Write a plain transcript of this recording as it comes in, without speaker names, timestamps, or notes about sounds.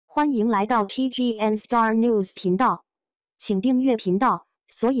欢迎来到 TGN Star News 频道，请订阅频道，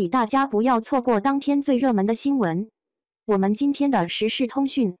所以大家不要错过当天最热门的新闻。我们今天的时事通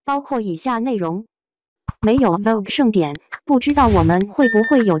讯包括以下内容：没有 Vogue 盛典，不知道我们会不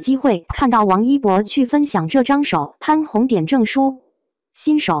会有机会看到王一博去分享这张首攀红点证书。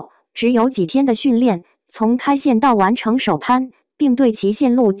新手只有几天的训练，从开线到完成首攀，并对其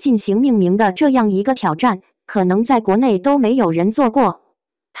线路进行命名的这样一个挑战，可能在国内都没有人做过。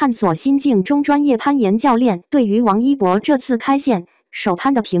探索心境中专业攀岩教练对于王一博这次开线首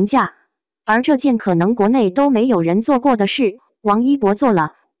攀的评价，而这件可能国内都没有人做过的事，王一博做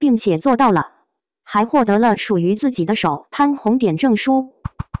了，并且做到了，还获得了属于自己的首攀红点证书。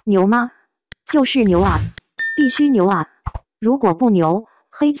牛吗？就是牛啊，必须牛啊！如果不牛，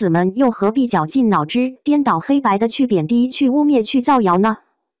黑子们又何必绞尽脑汁颠倒黑白的去贬低、去污蔑、去造谣呢？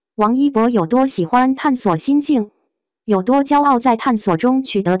王一博有多喜欢探索心境？有多骄傲在探索中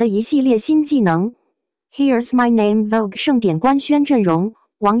取得的一系列新技能 ？Here's my name Vogue 盛典官宣阵容，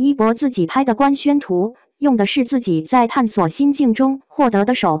王一博自己拍的官宣图，用的是自己在探索心境中获得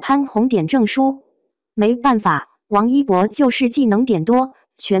的首攀红点证书。没办法，王一博就是技能点多、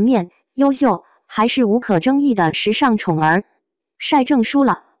全面、优秀，还是无可争议的时尚宠儿。晒证书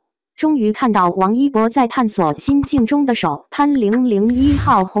了，终于看到王一博在探索心境中的首攀001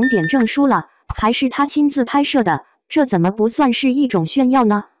号红点证书了，还是他亲自拍摄的。这怎么不算是一种炫耀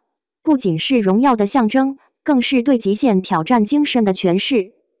呢？不仅是荣耀的象征，更是对极限挑战精神的诠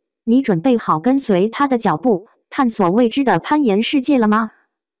释。你准备好跟随他的脚步，探索未知的攀岩世界了吗？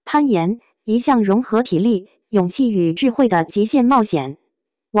攀岩，一项融合体力、勇气与智慧的极限冒险。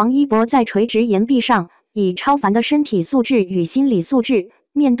王一博在垂直岩壁上，以超凡的身体素质与心理素质，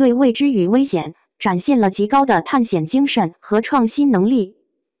面对未知与危险，展现了极高的探险精神和创新能力。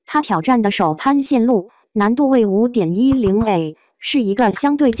他挑战的首攀线路难度为 5.10A， 是一个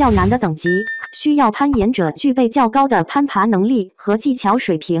相对较难的等级，需要攀岩者具备较高的攀爬能力和技巧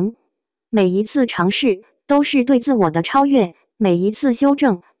水平。每一次尝试都是对自我的超越，每一次修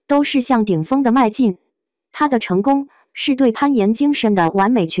正都是向顶峰的迈进。他的成功是对攀岩精神的完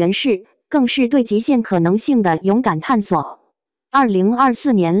美诠释，更是对极限可能性的勇敢探索。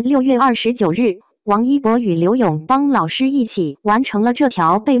2024年6月29日，王一博与刘永邦老师一起完成了这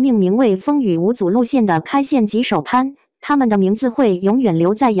条被命名为风雨无阻路线的开线及首攀，他们的名字会永远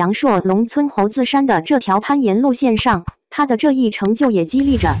留在阳朔龙村猴子山的这条攀岩路线上。他的这一成就也激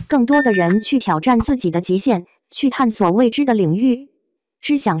励着更多的人去挑战自己的极限，去探索未知的领域。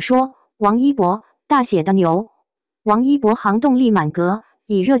只想说，王一博大写的牛！王一博行动力满格，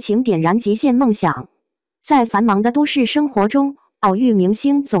以热情点燃极限梦想。在繁忙的都市生活中，偶遇明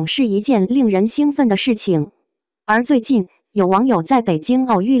星总是一件令人兴奋的事情，而最近有网友在北京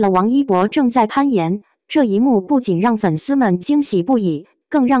偶遇了王一博正在攀岩，这一幕不仅让粉丝们惊喜不已，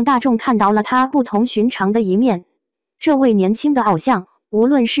更让大众看到了他不同寻常的一面。这位年轻的偶像，无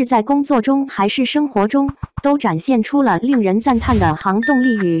论是在工作中还是生活中，都展现出了令人赞叹的行动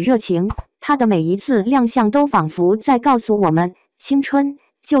力与热情。他的每一次亮相都仿佛在告诉我们，青春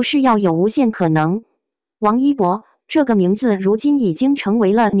就是要有无限可能。王一博这个名字如今已经成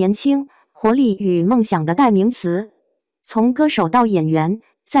为了年轻、活力与梦想的代名词。从歌手到演员，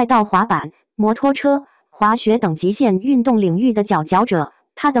再到滑板、摩托车、滑雪等极限运动领域的佼佼者，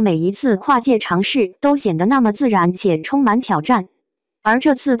他的每一次跨界尝试都显得那么自然且充满挑战。而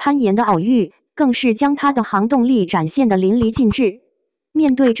这次攀岩的偶遇，更是将他的行动力展现得淋漓尽致。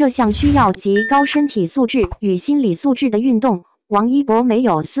面对这项需要极高身体素质与心理素质的运动，王一博没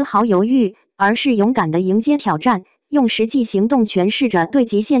有丝毫犹豫，而是勇敢地迎接挑战，用实际行动诠释着对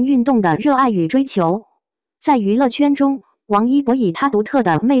极限运动的热爱与追求。在娱乐圈中，王一博以他独特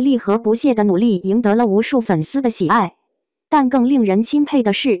的魅力和不懈的努力赢得了无数粉丝的喜爱。但更令人钦佩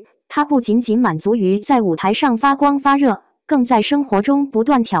的是，他不仅仅满足于在舞台上发光发热，更在生活中不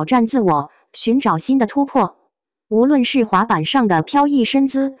断挑战自我，寻找新的突破。无论是滑板上的飘逸身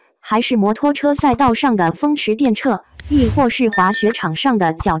姿，还是摩托车赛道上的风驰电掣，亦或是滑雪场上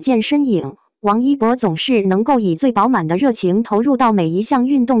的矫健身影，王一博总是能够以最饱满的热情投入到每一项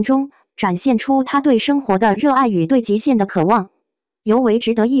运动中，展现出他对生活的热爱与对极限的渴望。尤为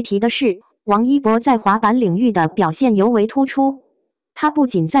值得一提的是，王一博在滑板领域的表现尤为突出。他不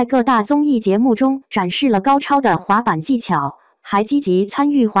仅在各大综艺节目中展示了高超的滑板技巧，还积极参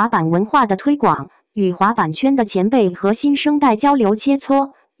与滑板文化的推广，与滑板圈的前辈和新生代交流切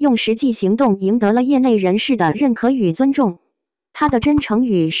磋，用实际行动赢得了业内人士的认可与尊重。他的真诚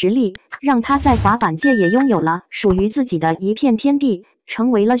与实力，让他在滑板界也拥有了属于自己的一片天地，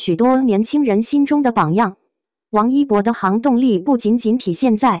成为了许多年轻人心中的榜样。王一博的行动力不仅仅体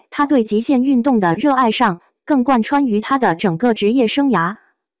现在他对极限运动的热爱上，更贯穿于他的整个职业生涯。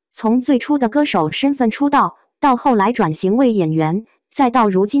从最初的歌手身份出道，到后来转型为演员，再到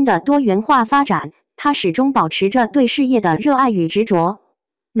如今的多元化发展，他始终保持着对事业的热爱与执着。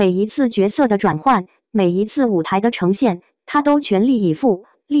每一次角色的转换，每一次舞台的呈现，他都全力以赴，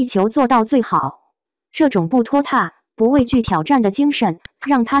力求做到最好。这种不拖沓、不畏惧挑战的精神，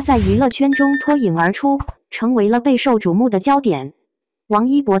让他在娱乐圈中脱颖而出，成为了备受瞩目的焦点。王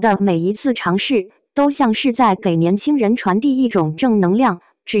一博的每一次尝试，都像是在给年轻人传递一种正能量，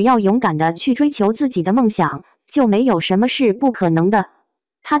只要勇敢地去追求自己的梦想，就没有什么是不可能的。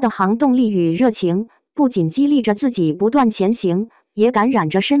他的行动力与热情，不仅激励着自己不断前行，也感染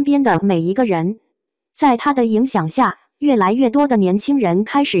着身边的每一个人。在他的影响下，越来越多的年轻人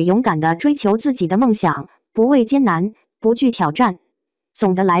开始勇敢地追求自己的梦想，不畏艰难，不惧挑战。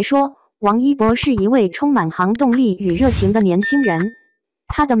总的来说，王一博是一位充满行动力与热情的年轻人。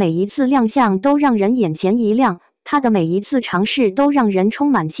他的每一次亮相都让人眼前一亮，他的每一次尝试都让人充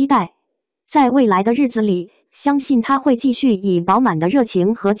满期待。在未来的日子里，相信他会继续以饱满的热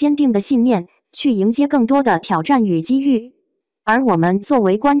情和坚定的信念，去迎接更多的挑战与机遇。而我们作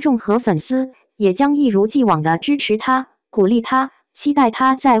为观众和粉丝，也将一如既往地支持他，鼓励他，期待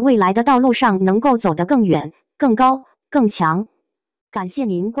他在未来的道路上能够走得更远、更高、更强。感谢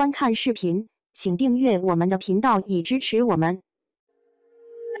您观看视频，请订阅我们的频道以支持我们。